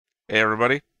Hey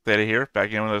everybody, Theta here,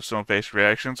 back in with those Stone Face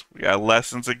reactions. We got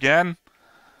lessons again.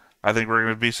 I think we're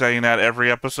going to be saying that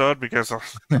every episode because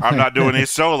I'm not doing these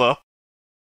solo.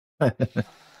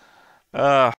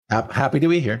 Uh, Happy to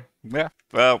be here. yeah.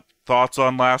 Well, thoughts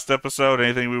on last episode?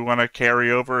 Anything we want to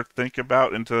carry over, think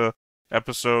about into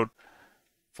episode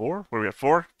 4? What are we at,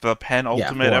 4? The Yeah,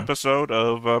 penultimate four. episode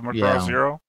of Macross Yeah.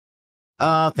 Zero?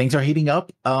 Things are heating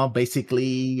up.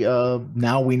 Basically,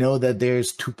 now we know that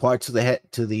there's two parts of the head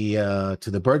to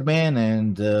the Birdman,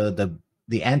 and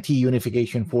the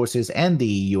anti-unification forces and the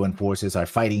UN forces are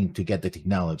fighting to get the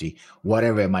technology,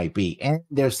 whatever it might be. And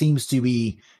there seems to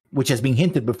be, which has been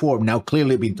hinted before, now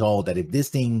clearly been told that if this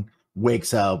thing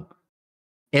wakes up,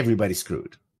 everybody's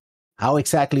screwed. How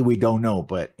exactly we don't know,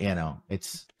 but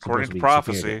it's According supposed to to be superior.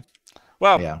 prophecy.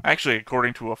 Well, Yeah, actually,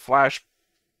 according to a flash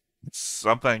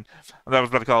something, I was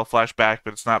about to call it flashback,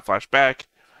 but it's not flashback.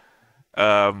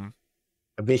 Um,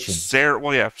 a vision. Sarah,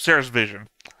 well, yeah, Sarah's vision.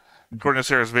 According to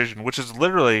Sarah's vision, which is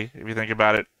literally, if you think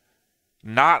about it,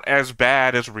 not as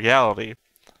bad as reality.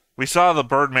 We saw the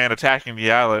Birdman attacking the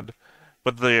island,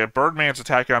 but the Birdman's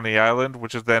attack on the island,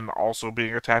 which is then also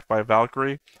being attacked by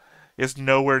Valkyrie, is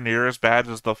nowhere near as bad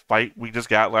as the fight we just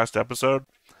got last episode.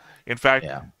 In fact,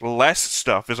 Yeah. less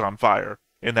stuff is on fire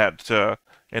in that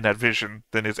vision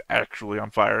than is actually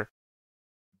on fire.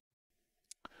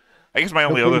 I guess my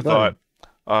only Look other pretty thought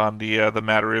bloody. on the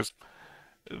matter is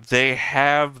they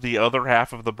have the other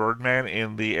half of the Birdman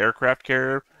in the aircraft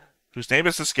carrier, whose name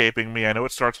is escaping me. I know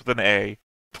it starts with an A,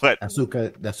 but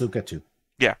Asuka too.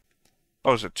 yeah.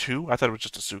 Oh, is it two? I thought it was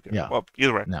just Asuka. Yeah. Well,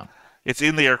 either way, No. it's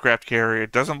in the aircraft carrier.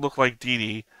 It doesn't look like Dee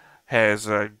Dee has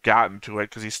gotten to it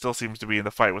because he still seems to be in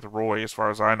the fight with Roy, as far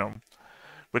as I know.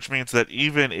 Which means that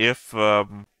even if her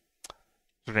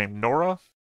name Nora,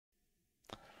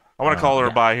 I want to call her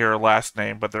Yeah. by her last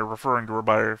name, but they're referring to her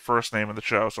by her first name in the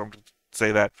show, so I'm going to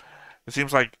say that. It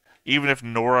seems like even if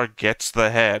Nora gets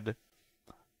the head,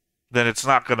 then it's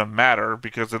not going to matter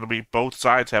because it'll be both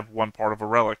sides have one part of a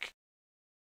relic.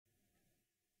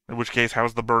 In which case,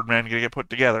 how's the Birdman going to get put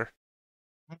together?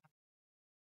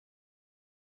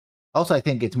 Also, I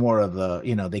think it's more of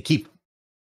they keep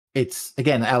it's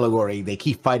again allegory. They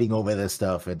keep fighting over this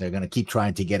stuff, and they're going to keep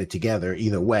trying to get it together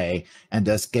either way, and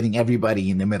just getting everybody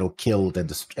in the middle killed and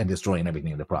destroying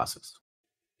everything in the process.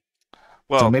 So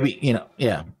Well, maybe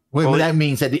yeah. Well, well, that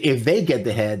means that if they get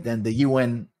the head, then the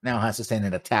UN now has to send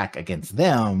an attack against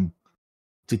them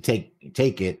to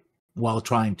take it while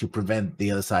trying to prevent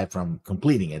the other side from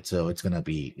completing it. So it's going to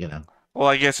be. well,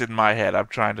 I guess in my head, I'm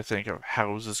trying to think of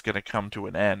how is this going to come to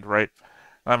an end, right?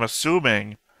 I'm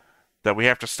assuming that we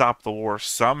have to stop the war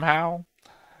somehow,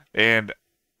 and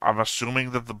I'm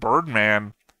assuming that the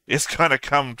Birdman is going to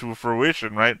come to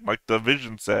fruition, right? Like the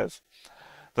vision says,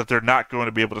 that they're not going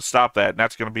to be able to stop that, and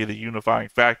that's going to be the unifying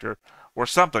factor, or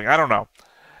something. I don't know.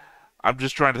 I'm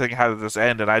just trying to think how does this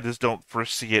end, and I just don't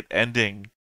foresee it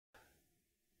ending.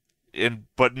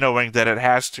 But knowing that it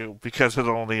has to because there's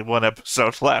only one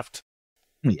episode left.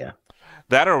 Yeah.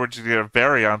 That or which is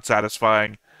very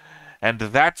unsatisfying, and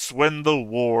that's when the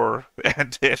war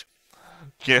ended.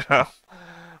 You know,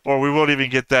 or we won't even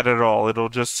get that at all. It'll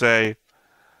just say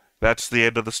that's the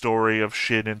end of the story of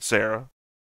Shin and Sarah.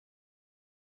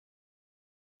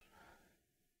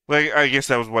 Like, I guess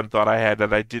that was one thought I had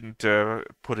that I didn't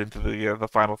put into the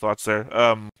final thoughts there.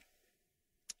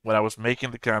 When I was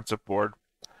making the concept board,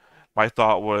 my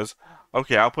thought was,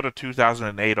 okay, I'll put a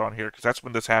 2008 on here because that's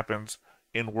when this happens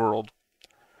in world.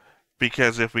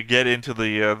 Because if we get into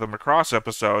the Macross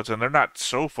episodes and they're not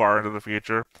so far into the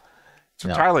future, it's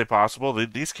No. entirely possible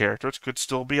that these characters could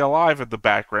still be alive in the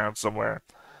background somewhere.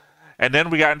 And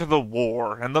then we got into the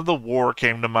war, and then the war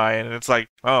came to mind, and it's like,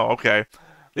 oh, okay,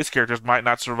 these characters might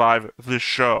not survive this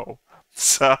show.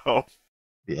 So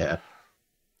Yeah.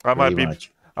 I might Pretty be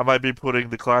much. I might be putting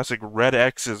the classic red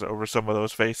X's over some of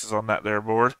those faces on that there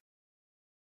board.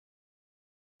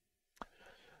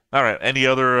 All right, any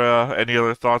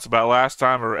other thoughts about last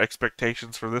time or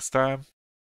expectations for this time?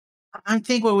 I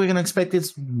think what we're going to expect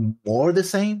is more the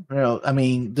same. I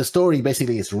mean, the story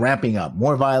basically is ramping up,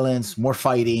 more violence, more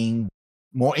fighting,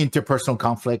 more interpersonal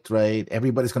conflict, right?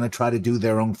 Everybody's going to try to do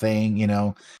their own thing.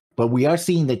 But we are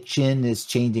seeing that Chin is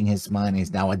changing his mind.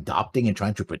 He's now adopting and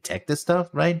trying to protect this stuff,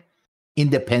 right?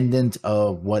 Independent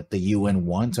of what the UN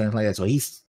wants or anything like that. So he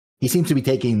seems to be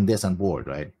taking this on board,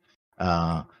 right?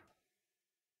 Uh,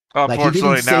 like he didn't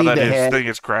Unfortunately, now say that the his head. thing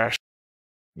has crashed,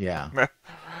 Yeah.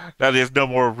 now he has no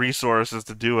more resources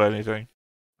to do anything.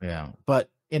 Yeah, but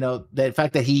the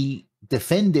fact that he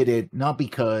defended it not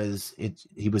because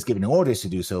he was given orders to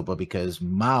do so, but because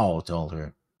Mao told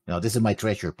her, "This is my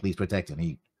treasure. Please protect it." And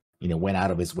he, went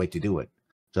out of his way to do it.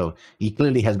 So he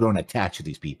clearly has grown attached to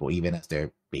these people, even as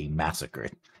they're being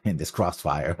massacred in this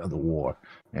crossfire of the war.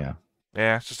 Yeah.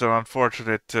 Yeah, it's just an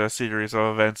unfortunate series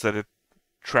of events that it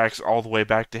tracks all the way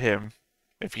back to him.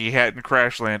 If he hadn't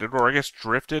crash landed, or I guess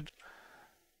drifted,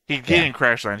 he Yeah. didn't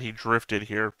crash land. He drifted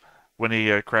here when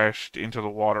he crashed into the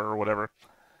water or whatever.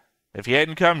 If he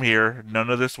hadn't come here, none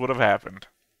of this would have happened.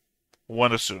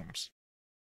 One assumes.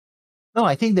 No,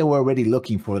 I think they were already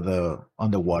looking for the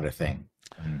underwater thing.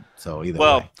 So either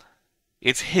Well, way.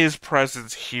 it's his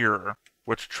presence here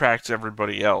which attracts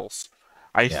everybody else.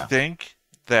 I Yeah. think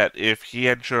that if he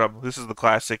hadn't showed up, this is the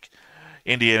classic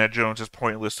Indiana Jones is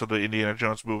pointless to the Indiana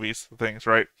Jones movies things,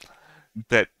 right?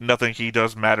 That nothing he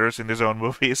does matters in his own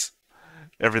movies.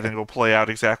 Everything will play out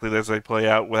exactly as they play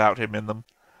out without him in them.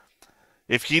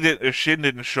 If Shin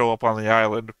didn't show up on the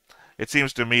island, it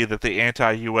seems to me that the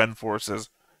anti-UN forces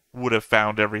would have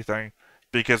found everything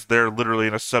because they're literally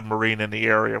in a submarine in the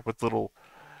area with little,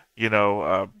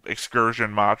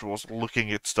 excursion modules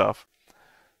looking at stuff.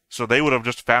 So they would have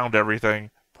just found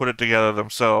everything, put it together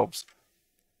themselves.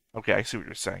 Okay, I see what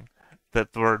you're saying.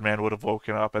 That the Birdman would have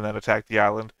woken up and then attacked the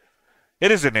island.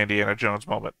 It is an Indiana Jones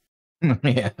moment.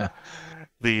 Yeah.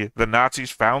 The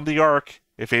Nazis found the Ark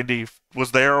if Indy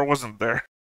was there or wasn't there.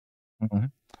 Mm-hmm.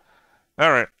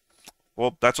 All right.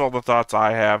 Well, that's all the thoughts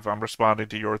I have. I'm responding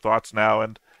to your thoughts now,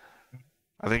 and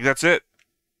I think that's it.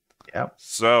 Yep.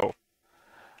 So,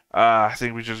 I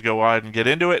think we just go ahead and get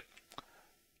into it.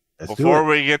 Let's Before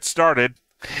do it. we get started,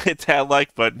 hit that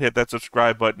like button, hit that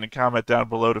subscribe button, and comment down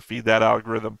below to feed that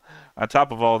algorithm. On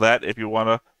top of all that, if you want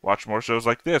to watch more shows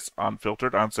like this,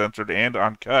 unfiltered, uncensored, and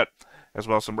uncut, as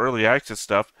well as some early access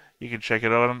stuff, you can check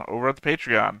it out over at the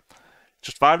Patreon.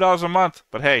 Just $5 a month,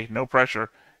 but hey, no pressure.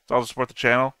 It's all to support the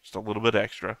channel, just a little bit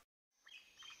extra.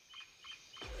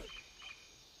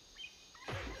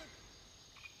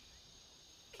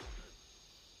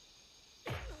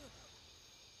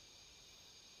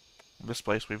 This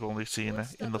place we've only seen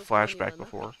in the flashback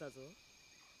before.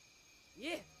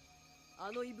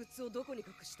 あの異物をどこに隠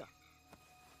した？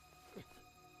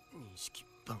認識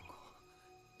番号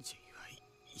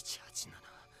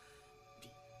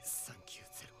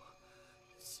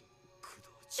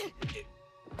JY17390B390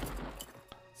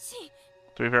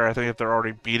 To be fair, I think if they're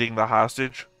already beating the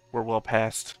hostage, we're well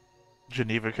past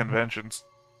Geneva conventions.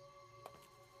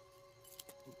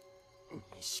 Of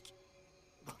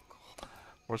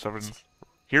course, I've been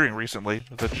hearing recently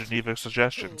the Geneva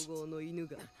suggestions.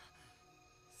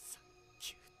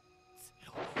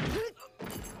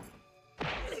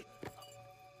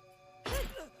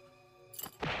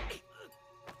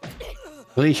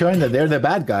 Really showing that they're the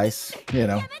bad guys,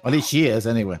 At least she is,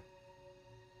 anyway.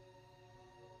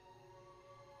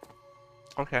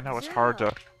 Okay, I know it's hard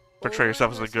to portray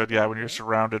yourself as a good guy when you're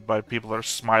surrounded by people that are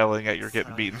smiling at you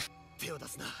getting beaten.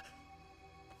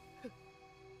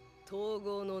 統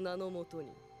合の名のもとに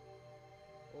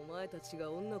お前たちが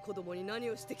女子供に何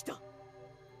をしてきた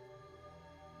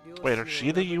Wait, is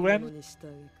she the UN?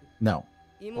 No.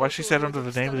 Why is she said under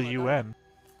the name of the UN?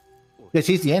 Yeah,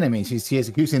 she's the enemy. She is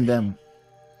accusing them.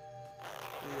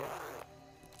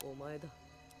 お前だ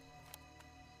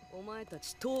お前た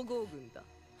ち統合軍だ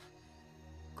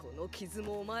この傷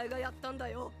もお前がやったんだ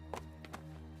よ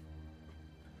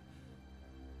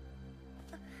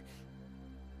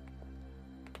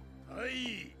は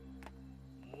い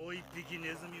もう一匹ネ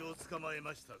ズミを捕まえ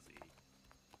ましたぜ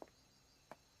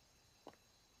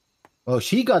Oh,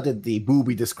 she got the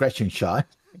booby discretion shot,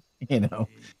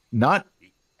 Not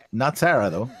Sarah,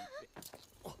 though.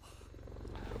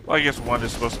 Well, I guess one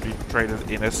is supposed to be portrayed as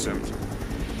innocent.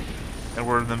 And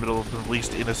we're in the middle of the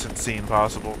least innocent scene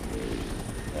possible.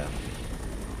 Yeah.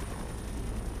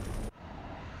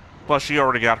 Plus, she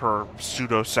already got her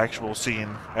pseudo-sexual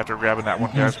scene after grabbing that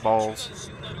one guy's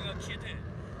balls.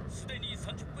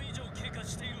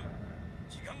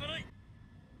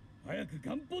 早く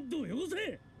ガンポッドをよこ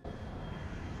せ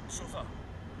少佐、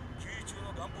給油中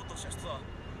のガンポット射出は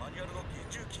マニュアルの厳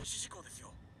重禁止事項ですよ。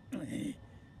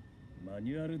マ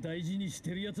ニュアル大事にし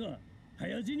てるやつは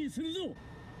早死にするぞ。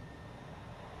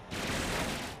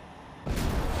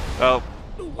 Well,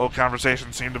 whole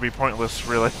conversation seemed to be pointless,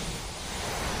 really.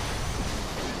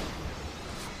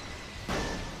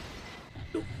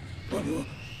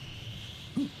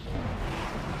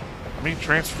 I mean,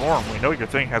 transform. We know your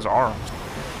thing has arms.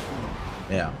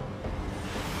 Yeah.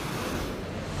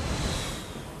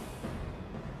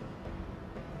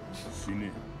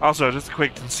 Also, just a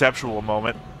quick conceptual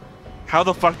moment. How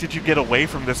the fuck did you get away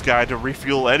from this guy to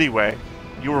refuel anyway?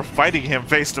 You were fighting him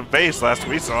face to face last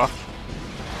we saw.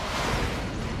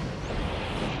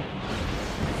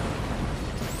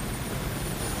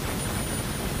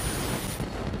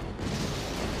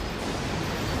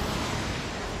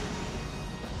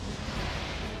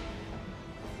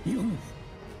 Because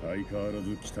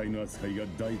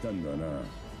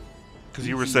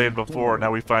you were saying before,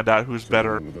 now we find out who's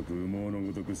better.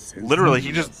 Literally,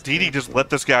 Didi just let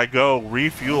this guy go,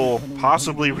 refuel,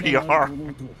 possibly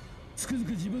rearm.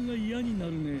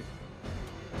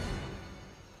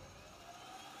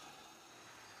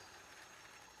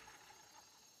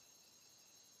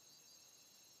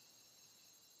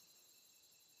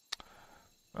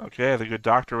 Okay, the good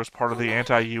doctor was part of the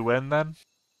anti-UN then?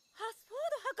 ハスフォー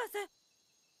ド博士。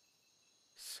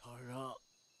サラ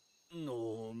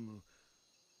ノーム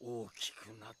大きく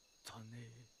なった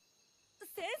ね。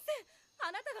先生、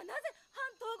あなたがなぜ反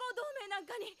統合同盟なん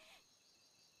かに。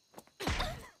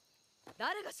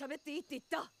誰が喋っていいって言っ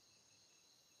た。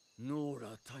ノー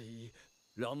ラ対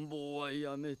乱暴は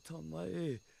やめたま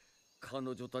え。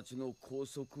彼女たちの拘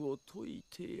束を解い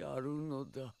てやるの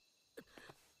だ。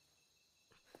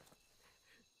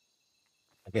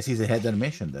I guess he's ahead of the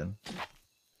mission then.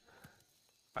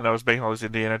 I know I was making all these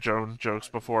Indiana Jones jokes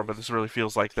before, but this really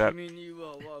feels like that.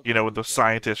 You know, when the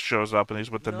scientist shows up and he's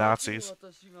with the Nazis.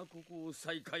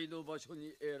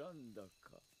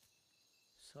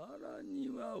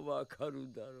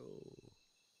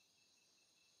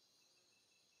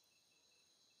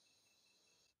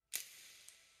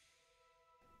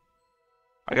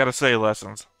 I gotta say,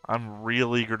 Lessons, I'm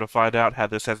real eager to find out how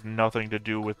this has nothing to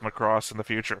do with Macross in the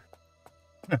future.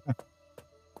 こ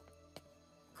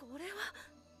れは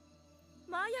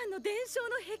マヤンの伝承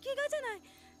の壁画じゃない。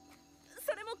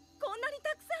それもこんなに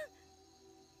たくさん。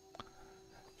I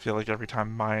feel like every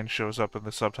time Mayan shows up in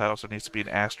the subtitles, there needs to be an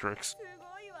asterisk. す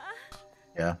ごいわ。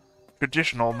Yeah.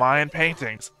 Traditional Mayan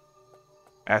paintings.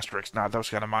 Asterisk, not those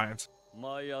kind of Mayans.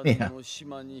 マヤの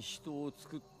島に人を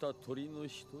作った鳥の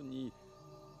人に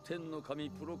天の神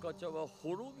プロカチャは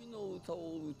滅びの歌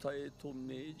を歌えと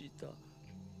命じた。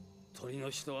鳥の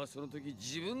人はその時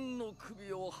自分の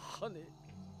首をはね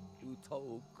歌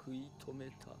を食い止め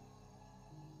た。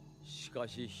しか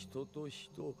し人と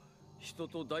人、人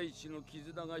と大地の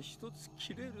絆が一つ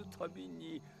切れるたび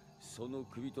にその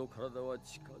首と体は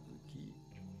近づき、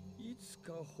いつ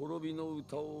か滅びの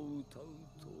歌を歌う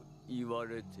と言わ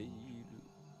れている。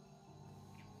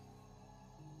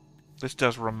 This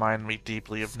does remind me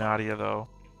deeply of Nadia, though.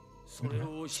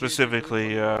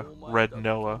 Specifically, Red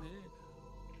Noah.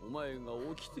 お前が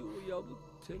掟を破っ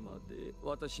てまで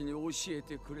私に教え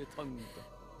てくれたんだ。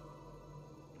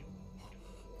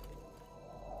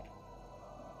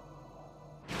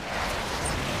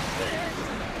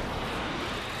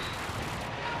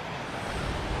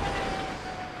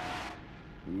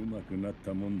うまくなっ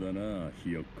たもんだな、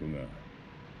ひよっこが。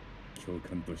教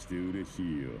官として嬉し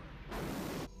いよ。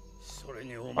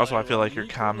 Also, I feel like your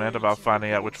comment about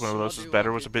finding out which one of those is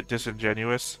better was a bit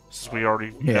disingenuous, since we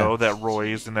already know that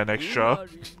Roy is in the next show.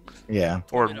 Yeah.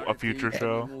 Or a future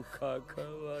show.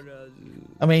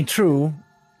 I mean, true.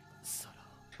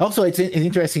 Also, it's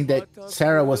interesting that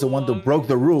Sarah was the one that broke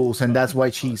the rules, and that's why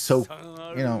she's so,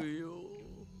 you know.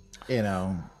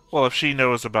 Well, if she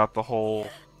knows about the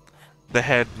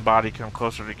head and body come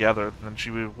closer together, then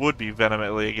she would be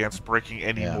vehemently against breaking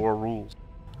any more rules.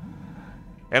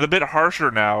 And a bit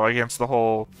harsher now against the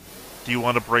whole, do you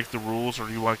want to break the rules or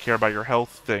do you want to care about your health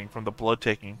thing from the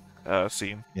blood-taking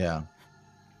scene. Yeah.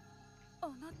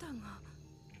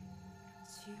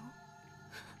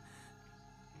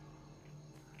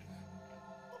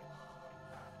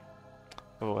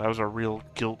 Oh, that was a real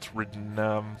guilt-ridden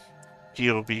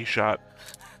POV shot.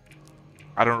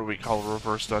 I don't know what we call a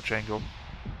reverse Dutch angle.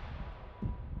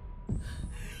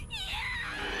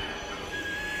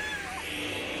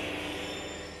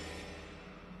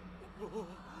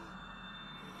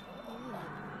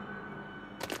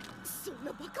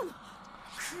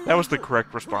 That was the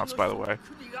correct response, by the way.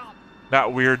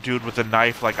 Not weird dude with a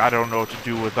knife like I don't know what to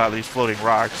do with all these floating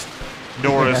rocks.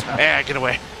 Nor is, get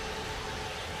away.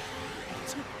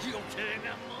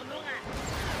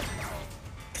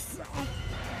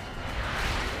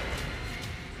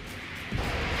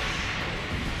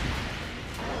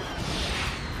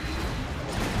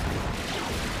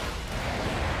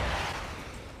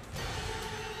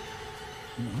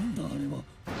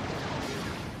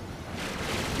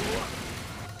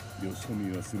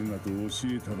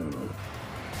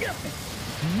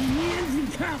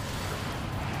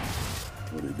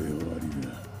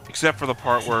 Except for the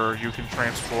part where you can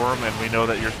transform and we know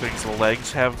that your thing's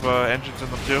legs have engines in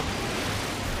them too.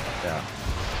 Yeah.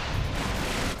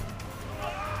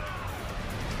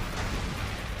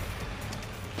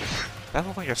 That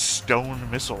looked like a stone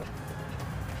missile.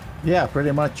 Yeah,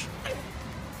 pretty much.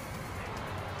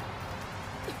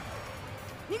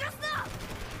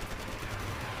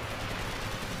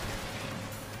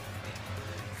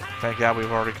 Thank God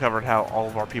we've already covered how all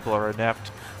of our people are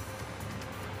inept.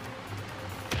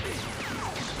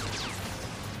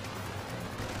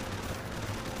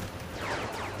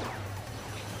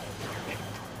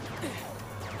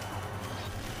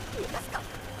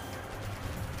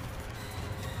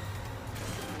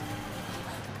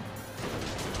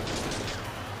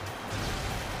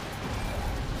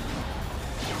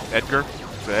 Edgar?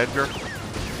 Is it Edgar?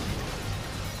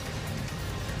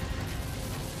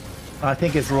 I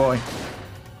think it's Roy.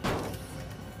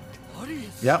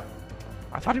 Yep.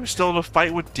 I thought he was still in a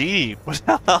fight with Dee. What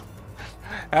the hell?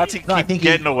 How's he No, I keep think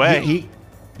getting away?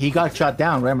 He got shot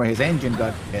down. Remember, his engine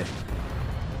got hit.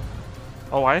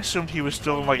 Oh, I assumed he was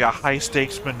still in like a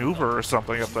high-stakes maneuver or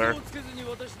something up there.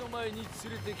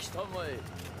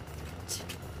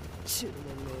 注文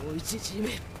のお一時目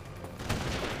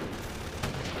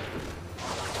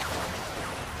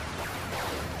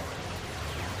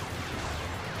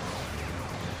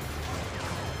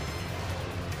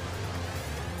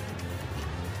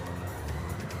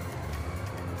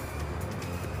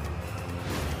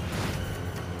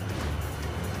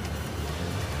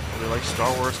They like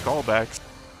Star Wars callbacks.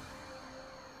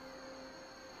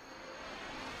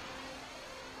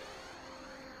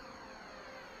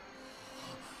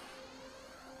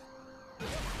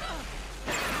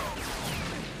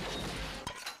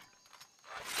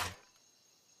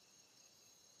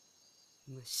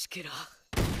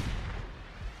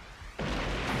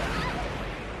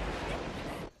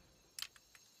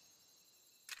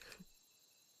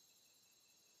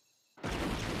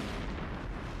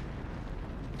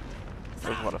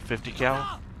 Like what, a 50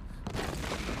 cal?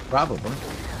 Probably.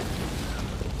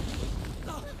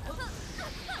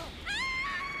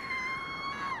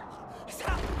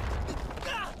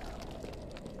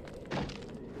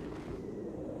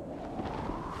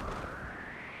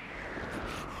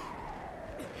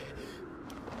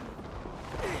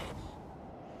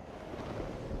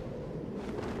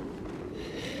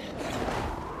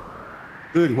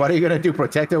 Dude, what are you gonna do?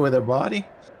 Protect her with her body?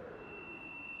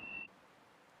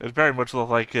 It very much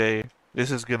looked like a "this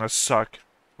is gonna suck"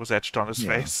 was etched on his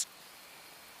face.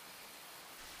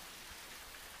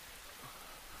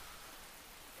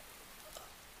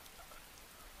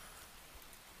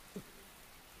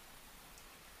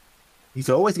 He's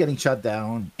always getting shut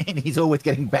down, and he's always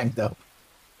getting banged up.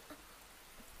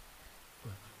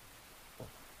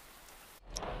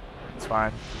 It's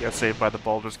fine. He got saved by the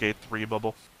Baldur's Gate 3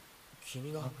 bubble.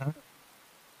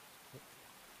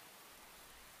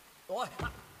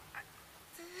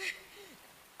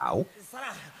 Ow.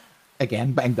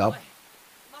 Again, banged up.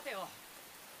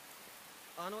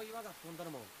 あの岩が飛んだの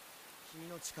も君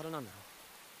の力なんだろ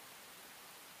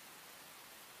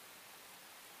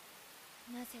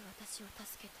う。なぜ私を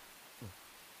助けた、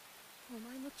お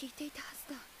前も聞いていたは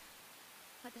ずだ。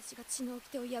私が血の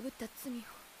掟を破った罪を。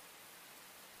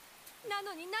な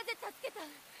のになぜ助けた。なぜ。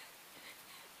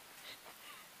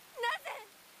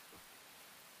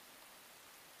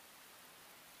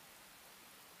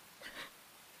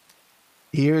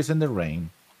 Tears in the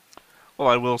rain. Well,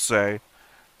 I will say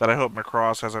that I hope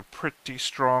Macross has a pretty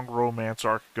strong romance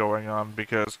arc going on,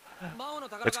 because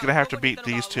it's going to have to beat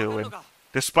these two, and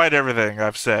despite everything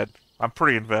I've said, I'm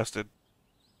pretty invested.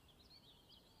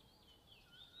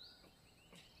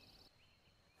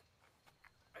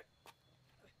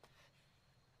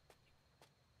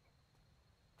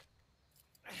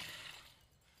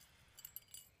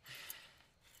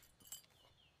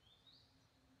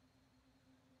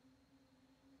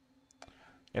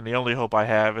 And the only hope I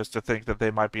have is to think that they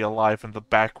might be alive in the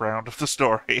background of the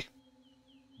story.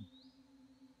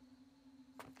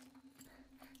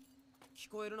 聞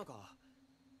こえるのか？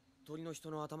鳥の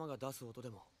人の頭が出す音で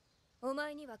も。お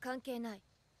前には関係ない。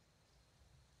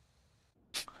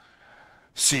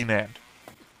 Scene end.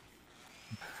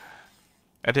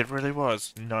 And it really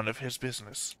was none of his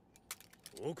business.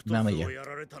 オクトスをや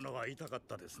られたのは痛かっ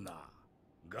たですな。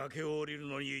崖を降りる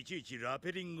のにいちいちラ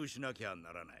ペリングしなきゃ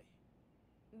ならない。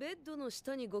 ベッドの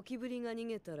下にゴキブリが逃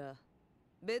げたら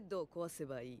ベッドを壊せ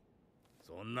ばいい。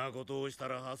そんなことをした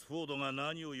らハスフォードが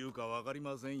何を言うかわかり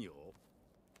ませんよ。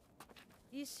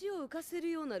石を浮かせる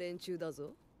ような連中だ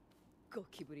ぞ。ゴ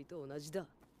キブリと同じだ。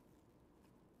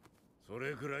そ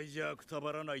れくらいじゃくた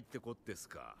ばらないってこってす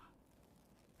か。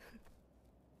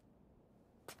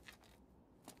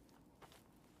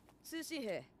通信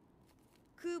兵、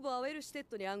空母アウェルシュテッ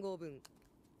ドに暗号文、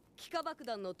気化爆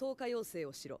弾の投下要請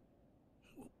をしろ。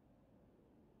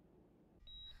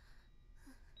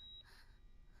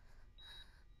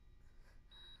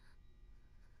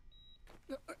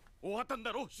 終わったん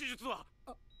だろ、手術は。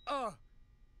ああ、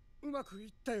うまくい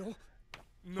ったよ。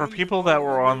For people that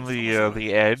were on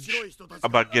the edge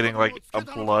about getting like a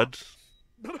blood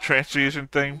transfusion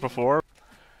thing before,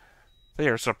 they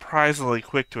are surprisingly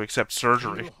quick to accept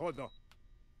surgery.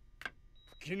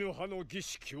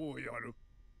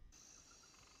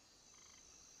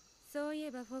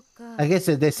 I guess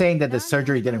they're saying that the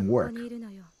surgery didn't work.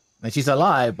 And she's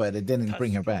alive, but it didn't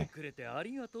bring her back.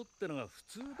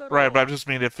 Right, but I just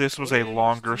mean if this was a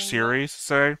longer series,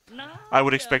 say, I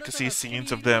would expect to see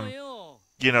scenes of them,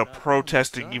 you know,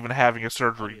 protesting even having a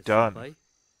surgery done.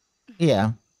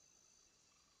 Yeah.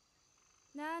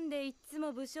 なんでいつ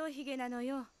も武将髭なの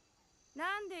よ。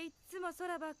なんでいつも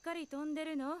空ばっかり飛んで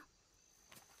るの？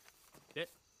い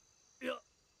や、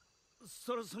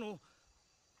それ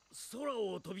空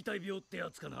を飛びたい病って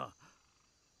やつかな。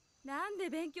なんで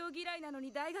勉強嫌いなの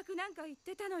に大学なんか行っ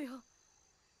てたのよ。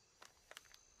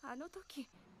あの時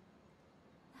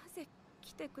なぜ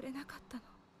来てくれなかったの？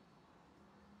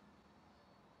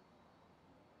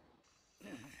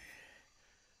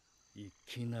い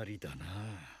きなりだな。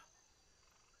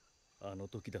あの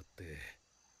時だって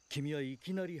君はい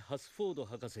きなりハスフォード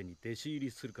博士に弟子入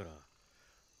りするから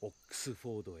オックス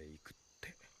フォードへ行くっ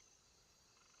て。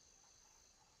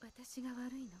私が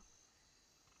悪い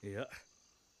の？いや、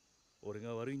俺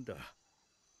が悪いんだ。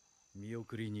見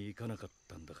送りに行かなかっ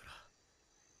たんだか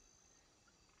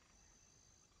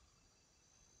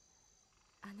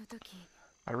ら。あの時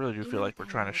I really do feel like we're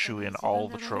trying to shoe in all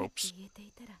the tropes.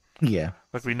 Yeah.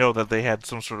 Like we know that they had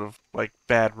some sort of like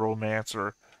bad romance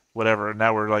or whatever, and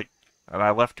now we're like, and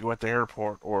I left you at the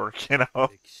airport, or you know.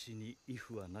 歴史にイ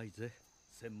フはないぜ。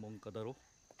専門家だろ。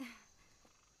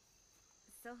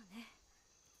そうね。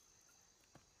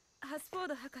ハスフォー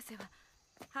ド博士は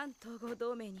反統合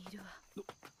同盟にいるわ。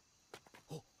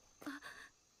あ、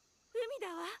海だ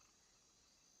わ。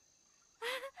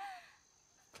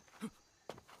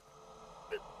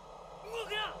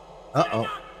Uh-oh.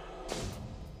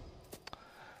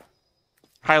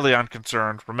 Highly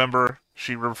unconcerned. Remember,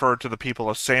 she referred to the people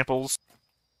as samples.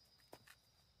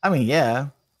 I mean,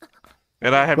 yeah.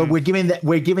 And I haven't. But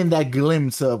we're given that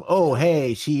glimpse of, oh,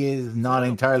 hey, she is not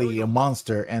entirely a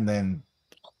monster, and then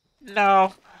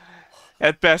No.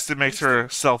 At best, it makes her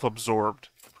self-absorbed.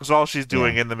 Because all she's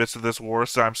doing in the midst of this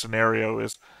wartime scenario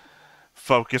is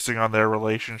focusing on their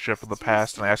relationship in the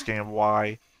past and asking him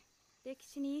why. 歴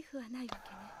史にイフはないわけ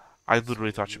ね。I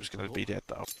literally thought she was going to be dead,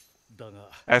 though.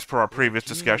 As per our previous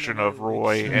discussion of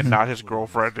Roy and not his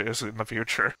girlfriend is in the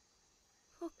future.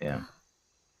 yeah.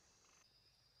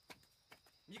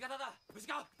 味方だ、無事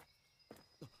か。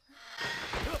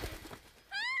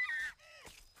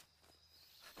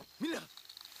みんな。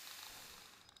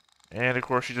 And of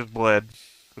course she just bled,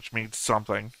 which means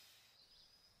something.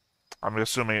 I'm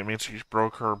assuming it means she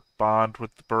broke her bond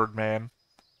with the Birdman,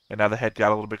 and now the head got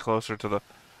a little bit closer to the...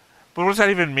 But what does that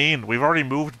even mean? We've already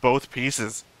moved both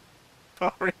pieces.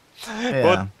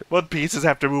 Yeah. Both pieces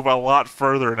have to move a lot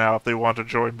further now if they want to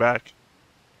join back.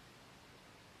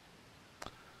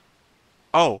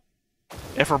 Oh,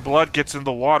 if her blood gets in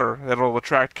the water, it'll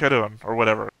attract Kidun, or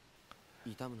whatever.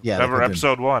 Yeah. Remember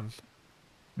episode 1?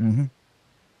 Mm-hmm.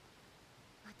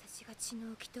 私が血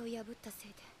の掟を破ったせい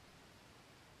で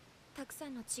たくさ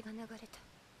んの血が流れた。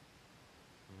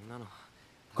なの。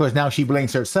 Of course, now she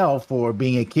blames herself for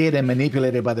being a kid and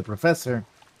manipulated by the professor.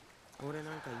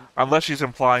 Unless she's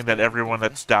implying that everyone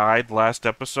that's died last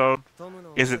episode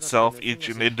is itself each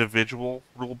an individual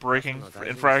rule-breaking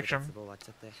infraction,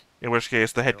 in which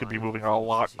case the head could be moving a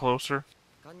lot closer.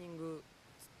 カンニング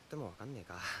つってもわかんねえ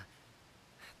か。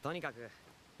とにかく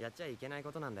やっちゃいけない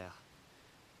ことなんだよ。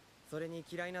それに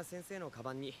嫌いな先生のカ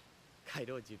バンにカイ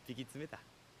ロを10匹詰めた。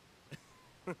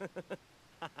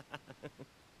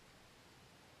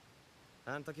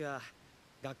あの時は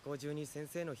学校中に先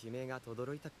生の悲鳴が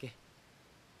轟いたっけ。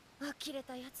呆れ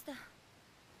たやつだ。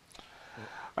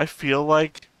 I feel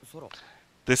like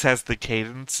this has the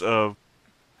cadence of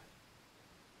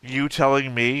you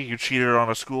telling me you cheated on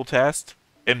a school test,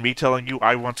 and me telling you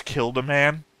I once killed a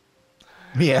man.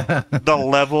 Yeah. The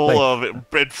level of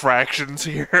infractions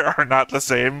here are not the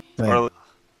same.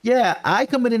 Yeah, I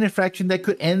commit an infraction that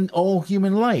could end all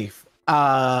human life.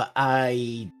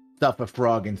 I stuff a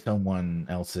frog in someone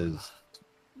else's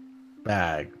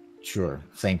bag. Sure,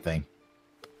 same thing.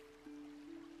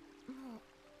 もう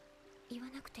言わ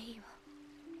なくていいわ。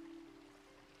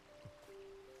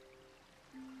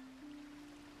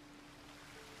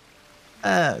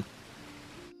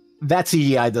That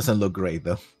CGI doesn't look great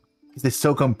though. It's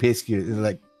so conspicuous. It's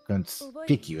like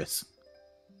conspicuous.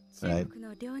 中国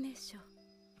の遼寧省。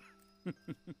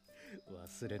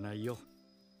忘れないよ。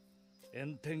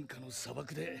炎天下の砂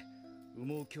漠で羽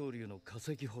毛恐竜の化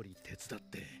石掘り手伝っ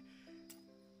て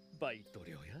Waiting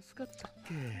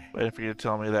for you to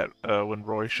tell me that when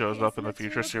Roy shows up in the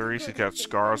future series, he's got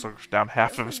scars down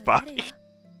half of his body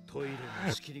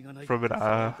from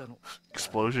an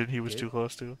explosion he was too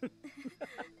close to.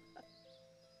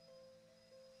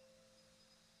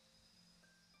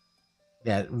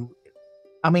 Yeah,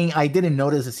 I mean, I didn't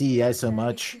notice the CGI so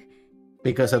much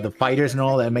because of the fighters and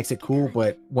all that makes it cool,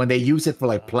 but when they use it for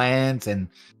like plants and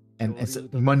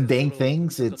mundane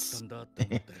things, it's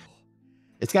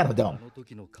it's kind of dumb.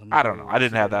 I don't know. I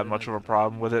didn't have that much of a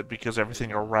problem with it because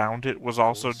everything around it was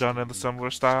also done in a similar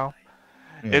style.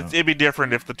 Yeah. It'd be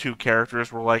different if the two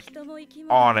characters were like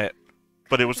on it,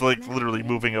 but it was like literally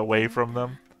moving away from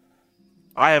them.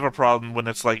 I have a problem when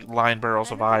it's like line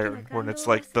barrels of iron, when it's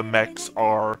like the mechs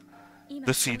are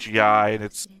the CGI and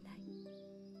it's...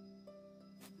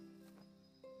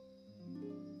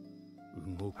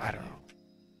 I don't know.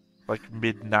 Like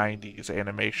mid-90s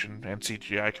animation and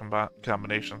CGI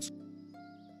combinations.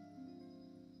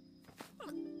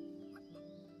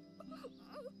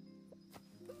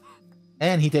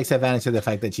 And he takes advantage of the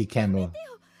fact that she can move.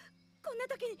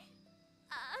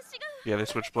 Yeah, they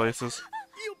switch places.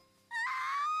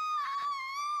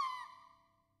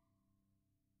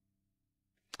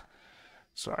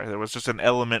 Sorry, there was just an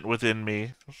element within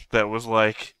me that was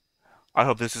like, I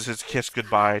hope this is his kiss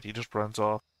goodbye, and he just runs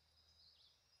off.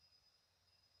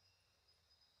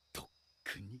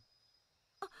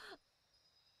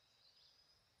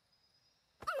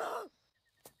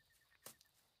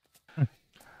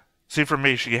 See, for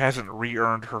me, she hasn't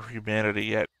re-earned her humanity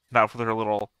yet. Not with her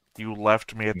little "you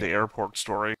left me at the airport"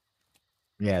 story.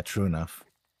 Yeah, true enough.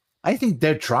 I think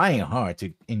they're trying hard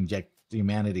to inject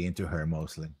humanity into her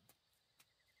mostly.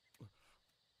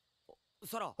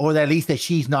 Or at least that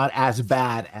she's not as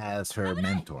bad as her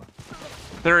mentor.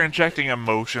 They're injecting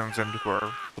emotions into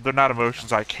her, but they're not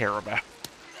emotions I care about.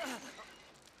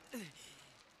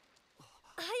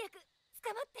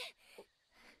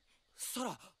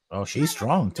 Oh, she's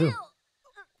strong too.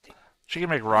 She can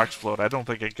make rocks float. I don't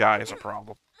think a guy is a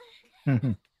problem.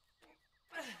 I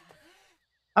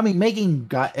mean, making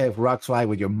rocks fly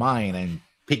with your mind and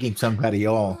picking somebody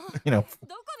all,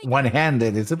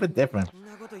 one-handed is a bit different.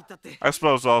 I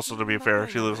suppose also, to be fair,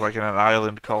 she lives like in an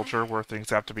island culture where things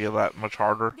have to be that much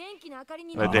harder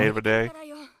in a day of a day.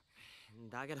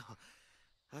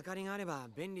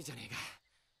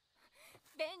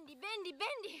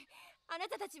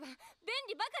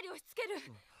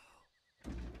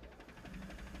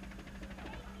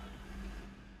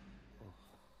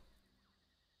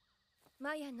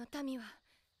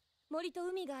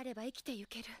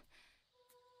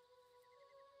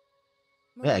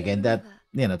 Yeah, again, that,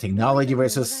 technology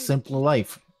versus simple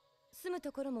life.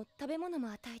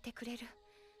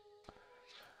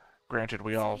 Granted,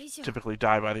 we all typically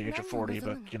die by the age of 40,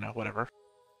 but, whatever.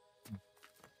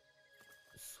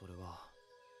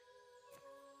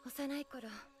 幼い頃、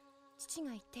父が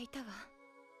言っていたわ。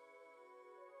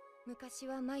昔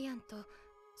はマヤンと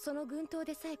その群島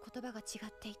でさえ言葉が違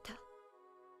っていた。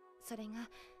それが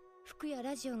服や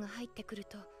ラジオが入ってくる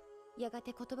と、やが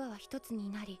て言葉は一つ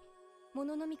になり、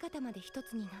物の見方まで一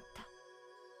つになった。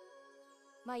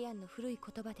マヤンの古い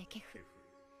言葉でケフ。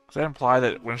Does that imply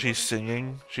that when she's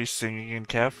singing in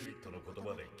Kef?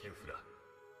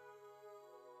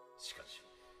 しかし、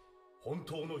本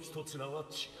当の一つ名は違う。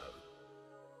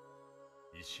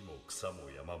石も草も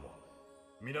山も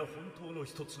皆本当の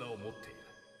一つ名を持っている。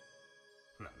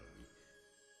なのに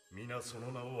皆そ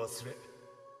の名を忘れ、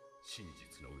真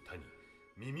実の歌に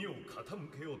耳を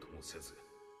傾けようともせず、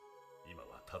今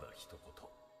はただ一言、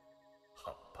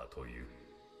葉っぱという。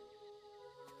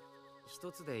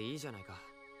一つでいいじゃないか。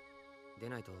で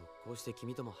ないとこうして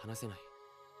君とも話せない。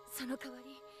その代わ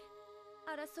り、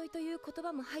争いという言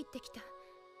葉も入ってきた。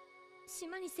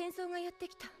島に戦争がやって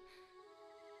きた。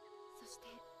そして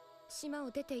島を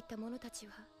出ていった者たち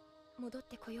は戻っ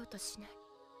てこようとしない。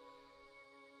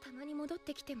たまに戻っ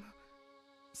てきても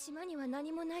島には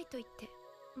何もないと言って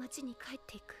町に帰っ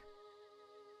ていく。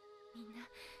みんな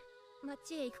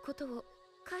町へ行くことを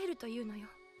帰るというのよ。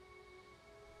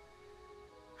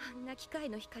あんな機械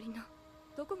の光の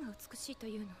どこが美しいと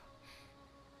いうの。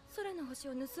空の星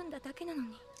を盗んだだけなの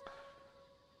に。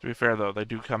To be fair though, they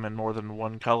do come in more than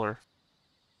one color.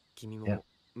 君も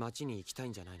町に行きたい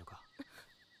んじゃないのか。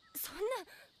そんな、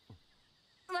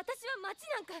私は町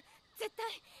なんか絶対。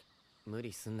無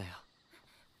理すんなよ。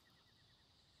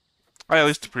I at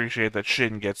least appreciate that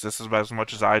Shin gets this about as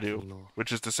much as I do,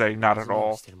 which is to say, not at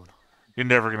all. You're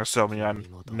never gonna sell me on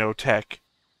no tech.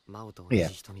 マオと同じ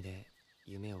瞳で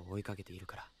夢を追いかけている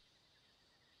から。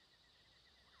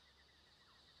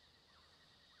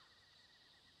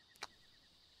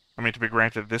I mean, to be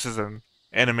granted, this is an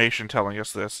animation telling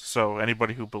us this, so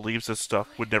anybody who believes this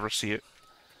stuff would never see it.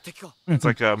 It's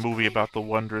like a movie about the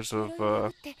wonders of,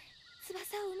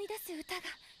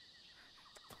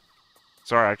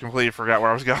 Sorry, I completely forgot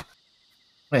where I was going.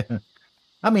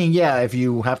 I mean, yeah, if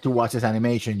you have to watch this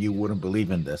animation, you wouldn't believe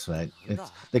in this, right?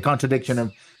 It's the contradiction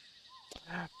of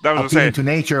That was appealing to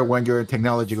nature when you're a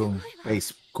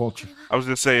technological-based culture. I was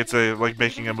gonna say it's like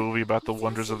making a movie about the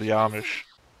wonders of the Amish.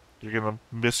 You're gonna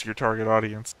miss your target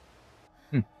audience.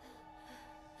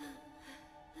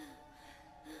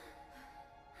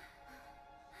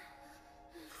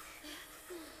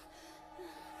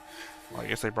 Well, I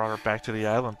guess they brought her back to the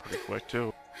island pretty quick,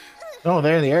 too. Oh,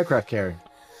 they're in the aircraft carrier.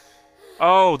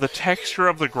 Oh, the texture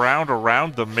of the ground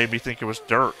around them made me think it was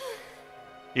dirt.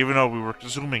 Even though we were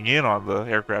zooming in on the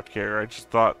aircraft carrier, I just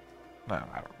thought... No, I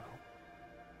don't know.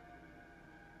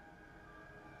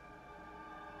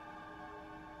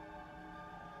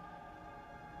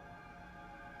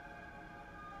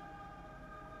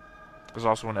 There's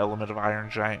also an element of Iron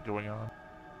Giant going on.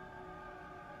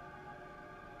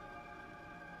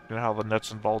 You know how the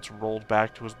nuts and bolts rolled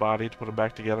back to his body to put him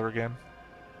back together again?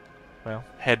 Well,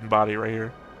 head and body right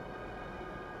here.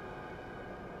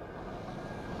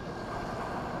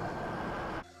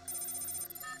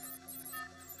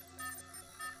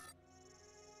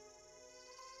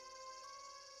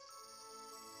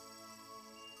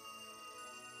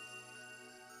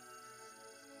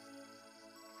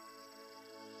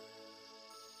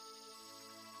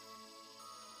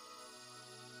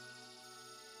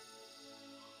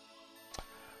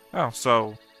 Oh,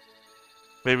 so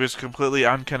maybe it's completely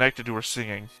unconnected to her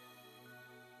singing.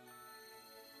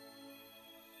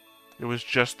 It was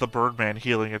just the Birdman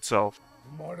healing itself.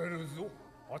 Oh,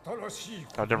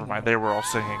 never mind. They were all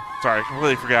singing. Sorry, I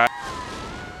completely forgot.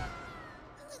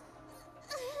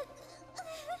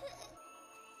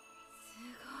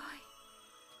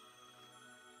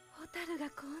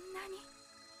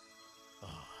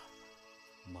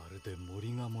 まるで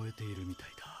森が燃えているみたい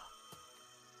だ。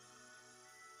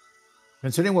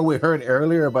 Considering what we heard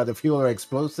earlier about the fuel or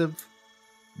explosive,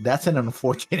 that's an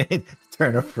unfortunate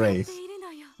turn of phrase.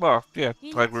 Well, yeah,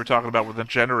 like we were talking about when the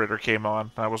generator came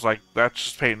on. I was like, that's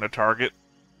just painting a target.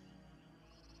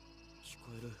 聞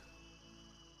こえる。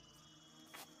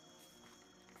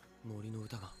森の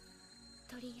歌が。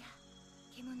鳥や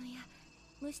獣や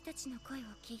虫たちの声を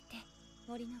聞いて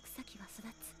森の草木は育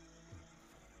つ。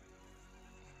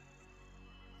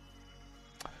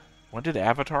 When did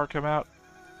Avatar come out?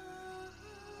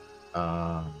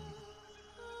 I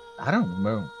don't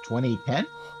remember. 2010?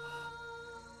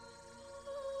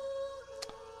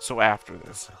 So after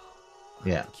this.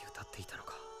 Yeah. 歌っていたの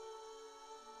か。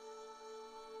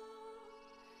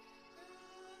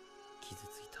傷つ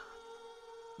いた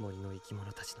森の生き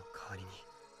物たちの代わりに。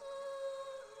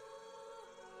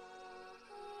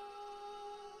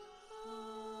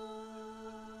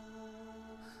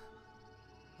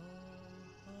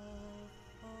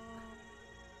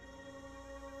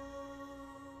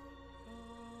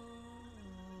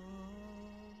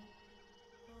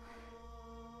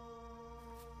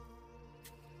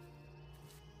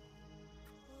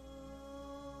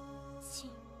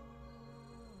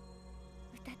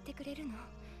 歌ってくれるの？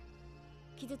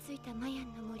傷ついたマヤン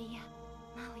の森や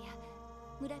マオや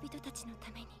村人たちの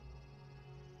ために。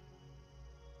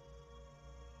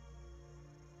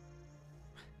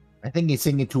 I think he's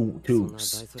singing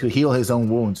to heal his own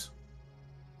wounds.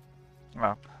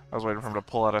 Well, I was waiting for him to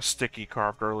pull out a sticky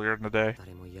carved earlier in the day.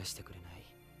 誰も癒してくれない。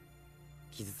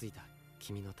傷ついた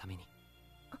君のために。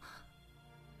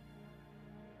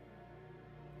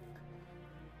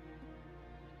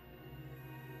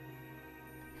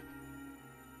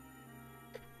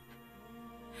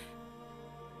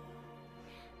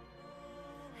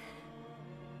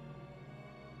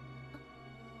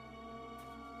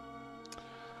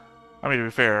 I mean, to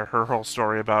be fair, her whole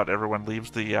story about everyone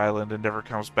leaves the island and never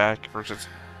comes back versus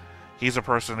he's a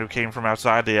person who came from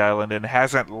outside the island and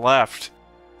hasn't left.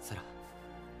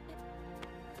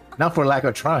 Not for lack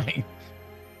of trying.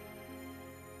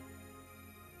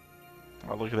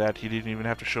 Oh, look at that. He didn't even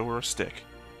have to show her a stick.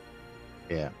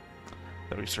 Yeah.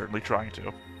 Though he's certainly trying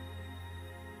to.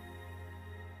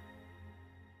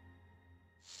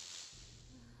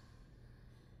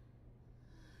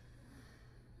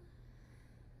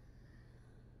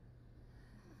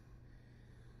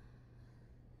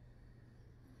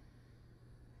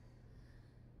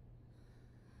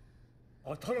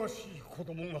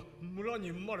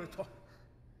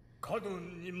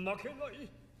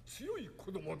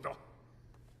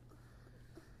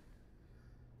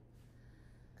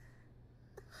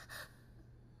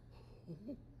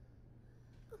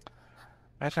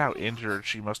 Imagine how injured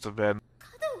she must have been.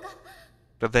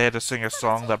 That they had to sing a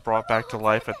song that brought back to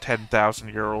life a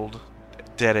 10,000-year-old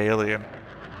dead alien.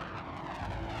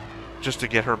 Just to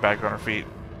get her back on her feet.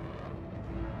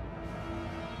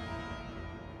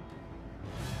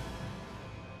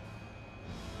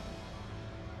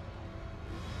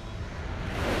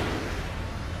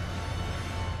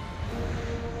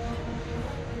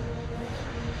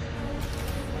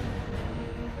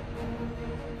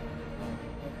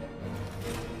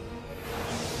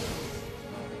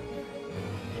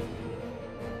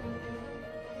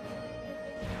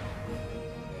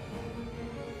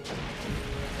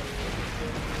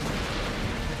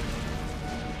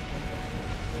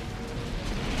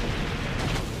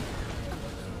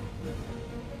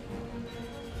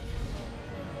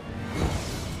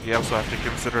 You also have to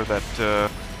consider that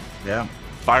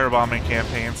firebombing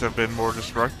campaigns have been more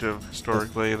destructive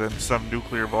historically than some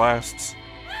nuclear blasts.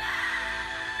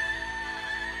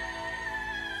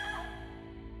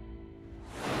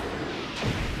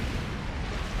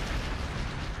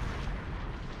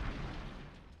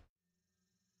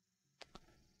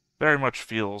 Very much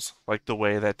feels like the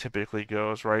way that typically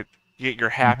goes, right? You get your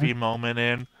happy moment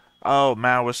in. Oh,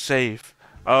 Mao was safe.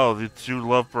 Oh, the two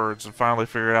lovebirds have finally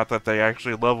figured out that they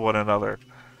actually love one another.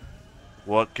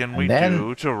 What can we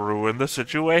do to ruin the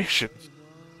situation?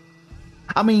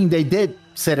 I mean, they did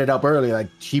set it up early. Like,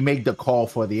 she made the call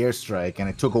for the airstrike, and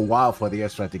it took a while for the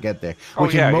airstrike to get there.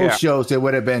 Which in most shows, it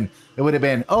would have been,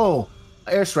 oh,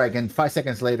 airstrike, and 5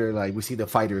 seconds later, like, we see the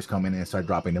fighters come in and start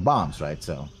dropping the bombs, right?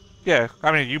 So. Yeah,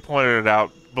 I mean, you pointed it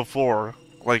out before,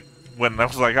 like, when I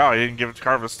was like, oh, you didn't give it to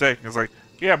Carve a Stick. And it's like,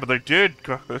 yeah, but they did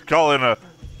call in a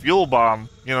fuel bomb.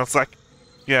 You know, it's like,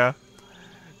 yeah,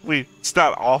 it's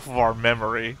not off of our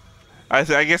memory. I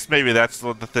guess maybe that's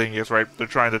what the thing is, right? They're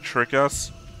trying to trick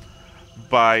us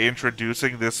by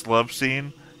introducing this love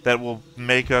scene that will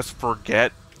make us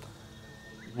forget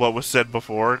what was said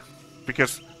before,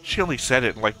 because she only said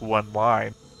it in like one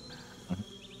line.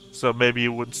 So maybe it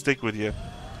wouldn't stick with you.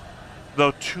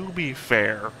 Though, to be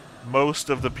fair, most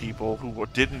of the people who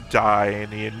didn't die in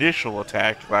the initial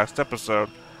attack last episode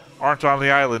aren't on the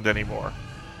island anymore.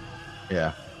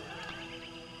 Yeah.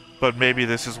 But maybe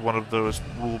this is one of those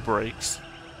rule breaks.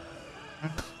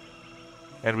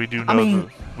 And we do know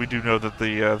that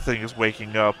the thing is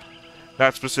waking up.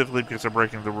 Not specifically because they're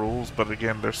breaking the rules, but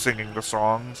again, they're singing the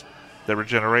songs that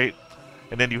regenerate.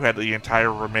 And then you had the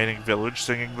entire remaining village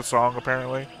singing the song,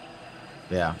 apparently.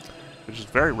 Yeah. Which is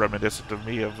very reminiscent of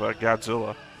me of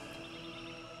Godzilla.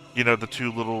 You know, the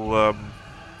two little, what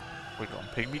do you call them,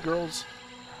 pygmy girls?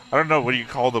 I don't know, what do you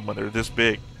call them when they're this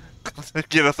big?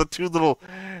 You know, the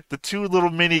two little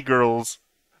mini girls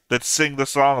that sing the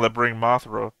song that bring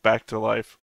Mothra back to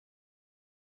life.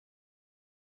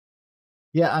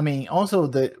 Yeah, I mean, also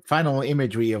the final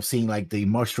imagery of seeing like the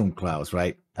mushroom clouds,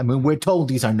 right? I mean, we're told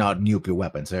these are not nuclear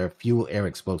weapons; they're fuel air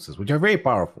explosives, which are very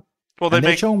powerful. Well,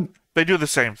 they do the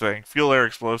same thing. Fuel air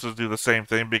explosives do the same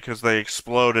thing because they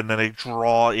explode and then they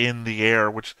draw in the air,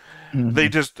 which they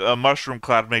just a mushroom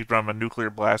cloud made from a nuclear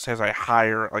blast has a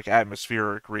higher like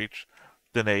atmospheric reach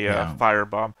than a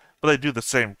firebomb. But they do the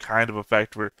same kind of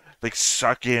effect where they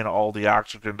suck in all the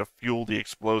oxygen to fuel the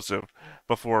explosive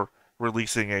before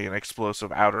releasing an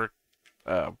explosive outer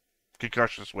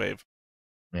concussion wave.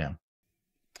 Yeah,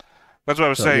 that's what I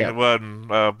was saying when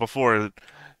before.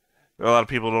 A lot of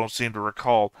people don't seem to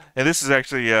recall, and this is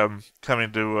actually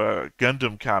coming to a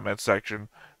Gundam comment section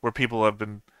where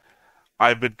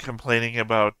I've been complaining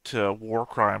about war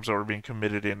crimes that were being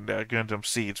committed in Gundam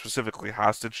Seed, specifically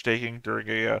hostage taking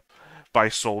by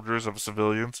soldiers of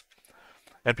civilians,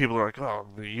 and people are like, "Oh,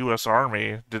 the U.S.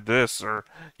 Army did this," or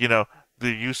you know,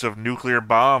 the use of nuclear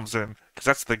bombs, and because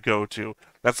that's the go-to.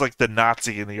 That's like the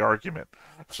Nazi in the argument.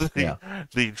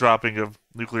 The dropping of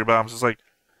nuclear bombs is like.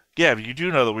 Yeah, but you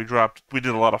do know that we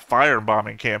did a lot of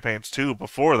firebombing campaigns too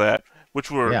before that, which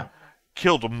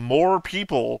killed more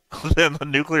people than the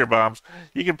nuclear bombs.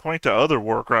 You can point to other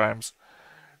war crimes.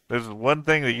 There's one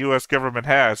thing the U.S. government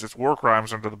has, it's war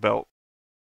crimes under the belt.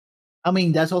 I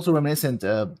mean, that's also reminiscent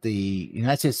of the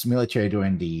United States military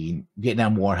during the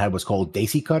Vietnam War had what's called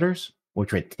Daisy Cutters,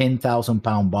 which were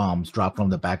 10,000-pound bombs dropped from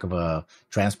the back of a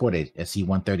transport, a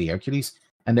C-130 Hercules,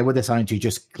 and they were designed to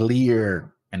just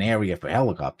clear an area for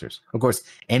helicopters. Of course,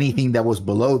 anything that was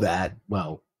below that,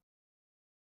 well,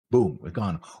 boom, we're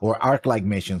gone. Or arc-like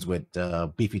missions with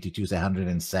B-52s,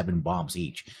 107 bombs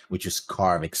each, which is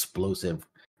carve explosive,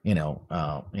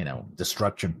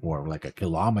 destruction for like a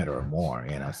kilometer or more.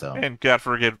 So. And God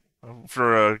forgive,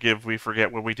 we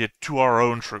forget what we did to our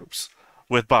own troops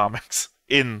with bombings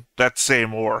in that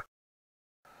same war.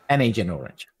 And Agent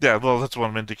Orange. Yeah, well, that's what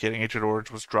I'm indicating. Agent Orange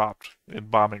was dropped in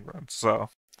bombing runs, so.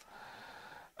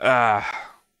 Uh,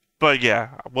 but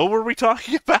yeah, what were we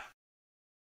talking about?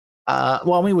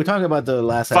 Well, I mean, we're talking about the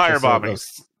last Fire episode of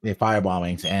bombings. the fire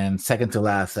bombings and second to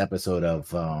last episode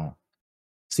of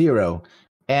Zero.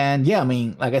 And yeah, I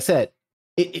mean, like I said,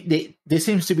 this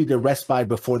seems to be the respite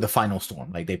before the final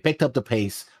storm. Like they picked up the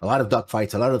pace, a lot of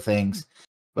dogfights, a lot of things,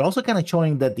 but also kind of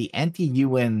showing that the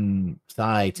anti-UN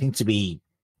side seems to be,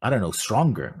 I don't know,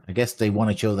 stronger. I guess they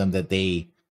want to show them that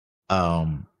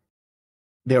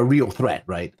they're a real threat,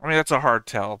 right? I mean, that's a hard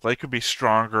tell. They could be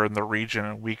stronger in the region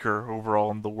and weaker overall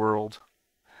in the world.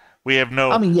 We have no,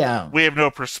 I mean, yeah, we have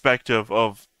no perspective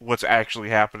of what's actually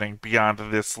happening beyond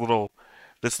this little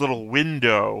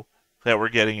window that we're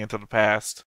getting into the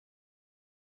past.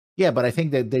 yeah, but I think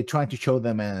that they're trying to show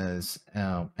them as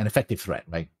an effective threat.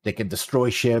 Like they can destroy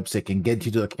ships, they can get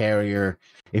you to the carrier.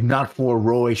 If not for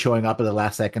Roy showing up at the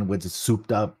last second with a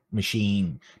souped-up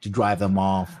machine to drive them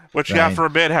off. Which, right? God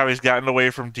forbid, how he's gotten away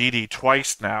from Dee Dee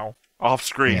twice now, off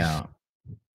screen. Yeah.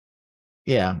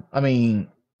 Yeah, I mean,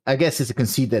 I guess it's a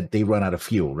conceit that they run out of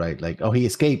fuel, right? Like, oh, he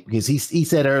escaped because he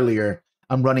said earlier,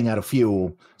 I'm running out of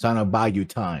fuel, so I'm gonna buy you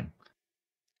time.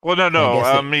 Well, no, And I no. guess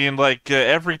I that- mean, like,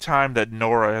 every time that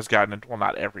Nora has gotten into, well,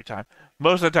 not every time.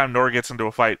 Most of the time Nora gets into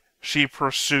a fight, she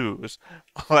pursues.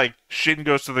 Like, Shin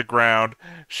goes to the ground,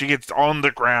 she gets on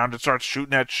the ground and starts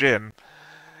shooting at Shin.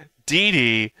 Dee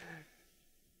Dee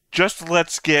just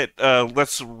lets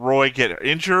Roy get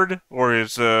injured or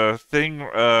his thing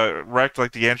wrecked,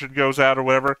 like the engine goes out or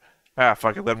whatever. Ah,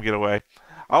 fuck it, let him get away.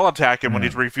 I'll attack him when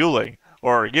he's refueling,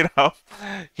 or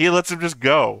he lets him just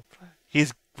go.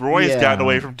 Roy has gotten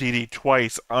away from Dee Dee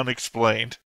twice,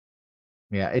 unexplained.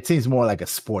 Yeah, it seems more like a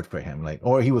sport for him. Like,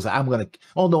 or he was, I'm gonna.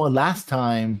 Although last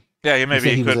time, Yeah, maybe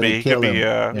said he was could gonna be. He kill could be.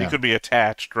 him. He Yeah. could be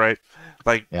attached, right?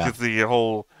 Like Yeah. 'cause the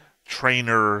whole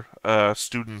trainer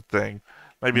student thing.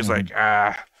 Maybe it's like,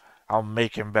 I'll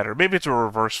make him better. Maybe it's a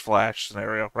reverse Flash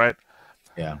scenario, right?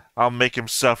 Yeah, I'll make him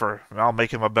suffer. And I'll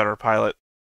make him a better pilot.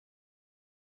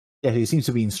 yeah, he seems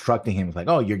to be instructing him. It's like,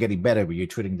 oh, you're getting better, but you're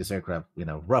treating this aircraft,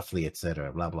 roughly,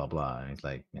 etc. Blah blah blah. And he's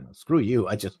like, screw you.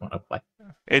 I just want to fight.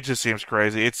 It just seems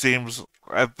crazy. It seems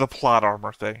the plot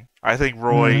armor thing. I think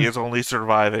Roy is only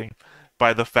surviving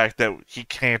by the fact that he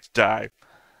can't die.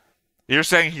 You're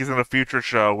saying he's in a future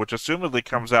show, which assumedly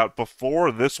comes out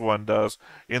before this one does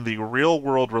in the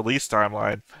real-world release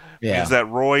timeline, Yeah, means that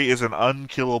Roy is an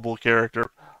unkillable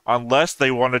character unless they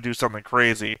want to do something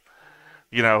crazy.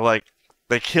 Like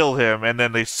they kill him and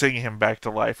then they sing him back to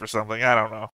life or something. I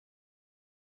don't know.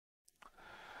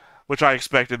 Which I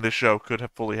expect in this show could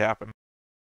have fully happened.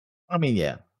 I mean,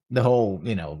 yeah, the whole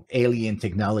alien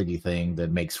technology thing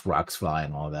that makes rocks fly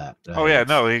and all that. Oh yeah,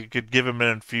 no, he could give him an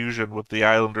infusion with the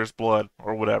Islander's blood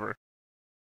or whatever.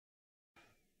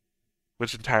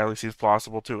 Which entirely seems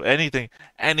plausible too. Anything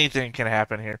can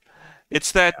happen here.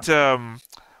 It's that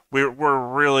we're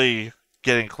really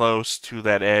getting close to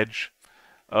that edge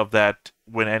of that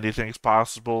when anything's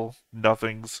possible,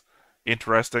 nothing's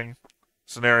interesting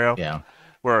scenario. Yeah,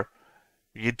 Where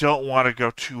you don't want to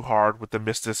go too hard with the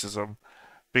mysticism,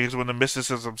 because when the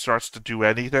mysticism starts to do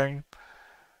anything,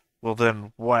 well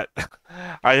then what?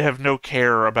 I have no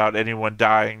care about anyone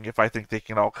dying if I think they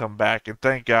can all come back, and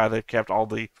thank God they've kept all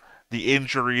the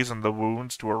injuries and the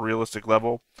wounds to a realistic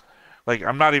level. Like,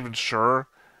 I'm not even sure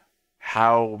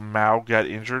how Mao got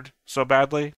injured so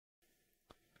badly.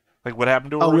 Like, what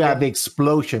happened to her? Oh yeah, again? the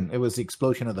explosion. It was the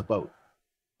explosion of the boat.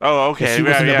 Oh, okay. She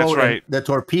was in the Yeah, boat, that's and right. the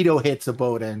torpedo hits the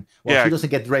boat, and Yeah. she doesn't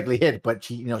get directly hit, but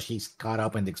she's caught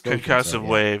up in the explosion. Concussive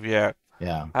wave, yeah.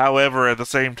 Yeah. However, at the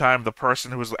same time, the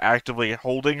person who was actively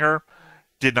holding her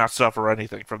did not suffer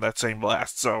anything from that same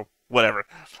blast, so whatever.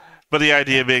 But the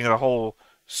idea being the whole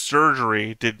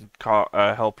surgery didn't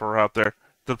help her out there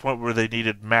to the point where they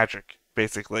needed magic,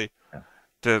 basically,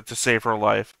 to save her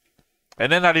life.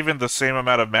 And then not even the same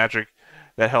amount of magic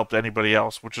that helped anybody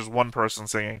else, which is one person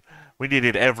singing. We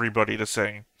needed everybody to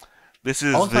sing. This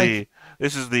is the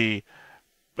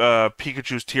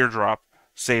Pikachu's teardrop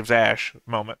saves Ash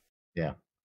moment. Yeah.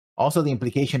 Also, the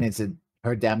implication is that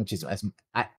her damage is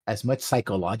as much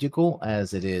psychological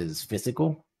as it is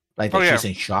physical. Like that she's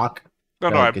in shock. No,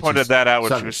 Right, I 'cause pointed she's that out when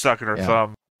sucking- she was sucking her yeah.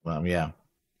 thumb. Yeah.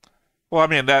 Well, I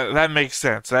mean, that makes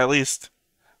sense. At least,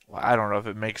 well, I don't know if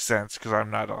it makes sense because I'm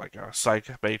not like a psych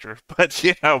major, but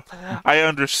I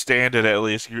understand it at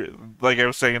least. Like I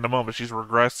was saying in a moment, she's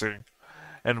regressing,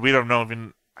 and we don't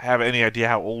even have any idea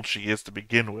how old she is to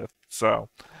begin with. So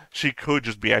she could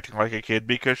just be acting like a kid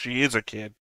because she is a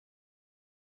kid.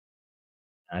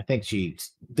 I think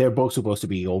they're both supposed to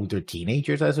be older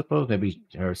teenagers, I suppose. Maybe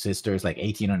her sister is like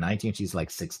 18 or 19. She's like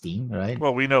 16, right?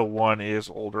 Well, we know one is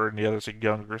older and the other's a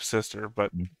younger sister,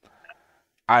 but Mm.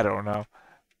 I don't know.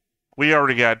 We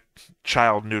already got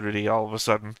child nudity all of a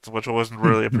sudden, which I wasn't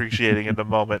really appreciating in the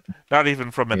moment. Not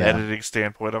even from an Yeah. editing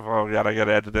standpoint of, oh god, I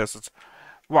gotta edit this. It's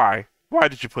why? Why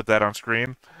did you put that on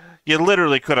screen? You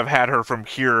literally could have had her from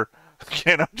here,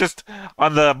 just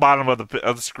on the bottom of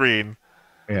the screen.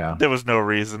 Yeah. There was no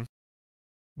reason.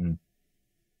 Mm.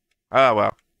 Oh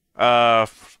well.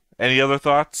 Any other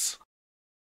thoughts?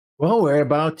 Well, we're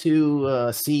about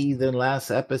to see the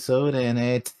last episode,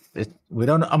 and we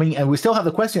don't. I mean, and we still have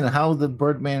the question of how the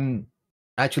Birdman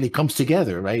actually comes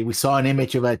together, right? We saw an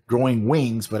image of it growing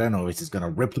wings, but I don't know. Is it going to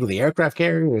rip through the aircraft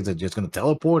carrier? Or is it just going to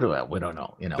teleport? Or we don't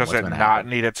know. Does what's it gonna not happen.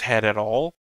 need its head at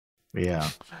all? Yeah.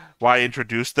 Why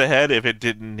introduce the head if it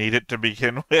didn't need it to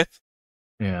begin with?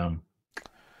 Yeah.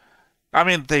 I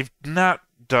mean, they've not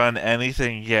done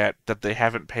anything yet that they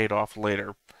haven't paid off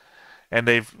later. And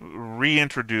they've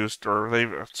reintroduced, or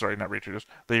not reintroduced,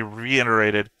 they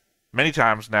reiterated many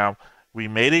times now, we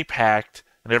made a pact,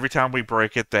 and every time we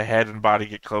break it, the head and body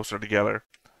get closer together.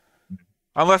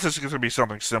 Unless it's going to be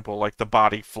something simple, like the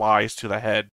body flies to the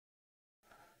head.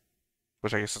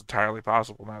 Which I guess is entirely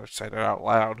possible now that I say that out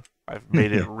loud. I've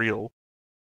made it real.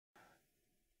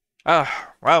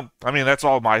 Well, I mean, that's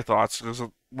all my thoughts.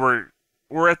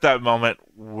 We're at that moment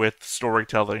with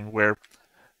storytelling where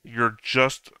you're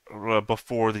just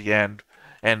before the end,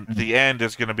 and the end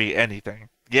is going to be anything.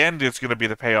 The end is going to be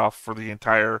the payoff for the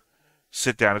entire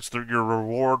sit down. It's your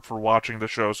reward for watching the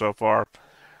show so far.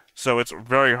 So it's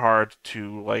very hard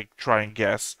to try and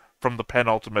guess from the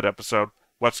penultimate episode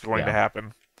what's going to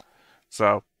happen.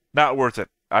 So not worth it,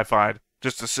 I find.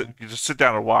 Just sit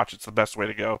down and watch. It's the best way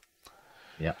to go.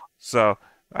 Yeah. So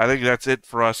I think that's it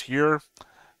for us here.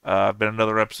 Been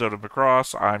another episode of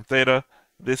Macross. I'm Theta.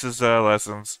 This is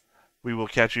Lessons. We will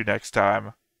catch you next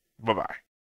time. Bye-bye.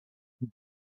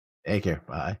 Take care.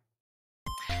 Bye.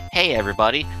 Hey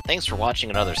everybody, thanks for watching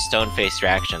another Stone-Faced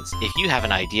Reactions. If you have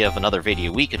an idea of another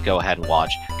video we could go ahead and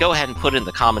watch, go ahead and put it in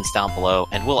the comments down below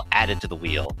and we'll add it to the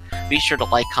wheel. Be sure to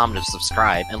like, comment, and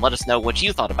subscribe and let us know what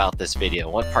you thought about this video,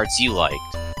 what parts you liked.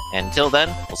 And until then,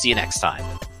 we'll see you next time.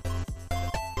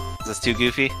 Is this too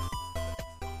goofy?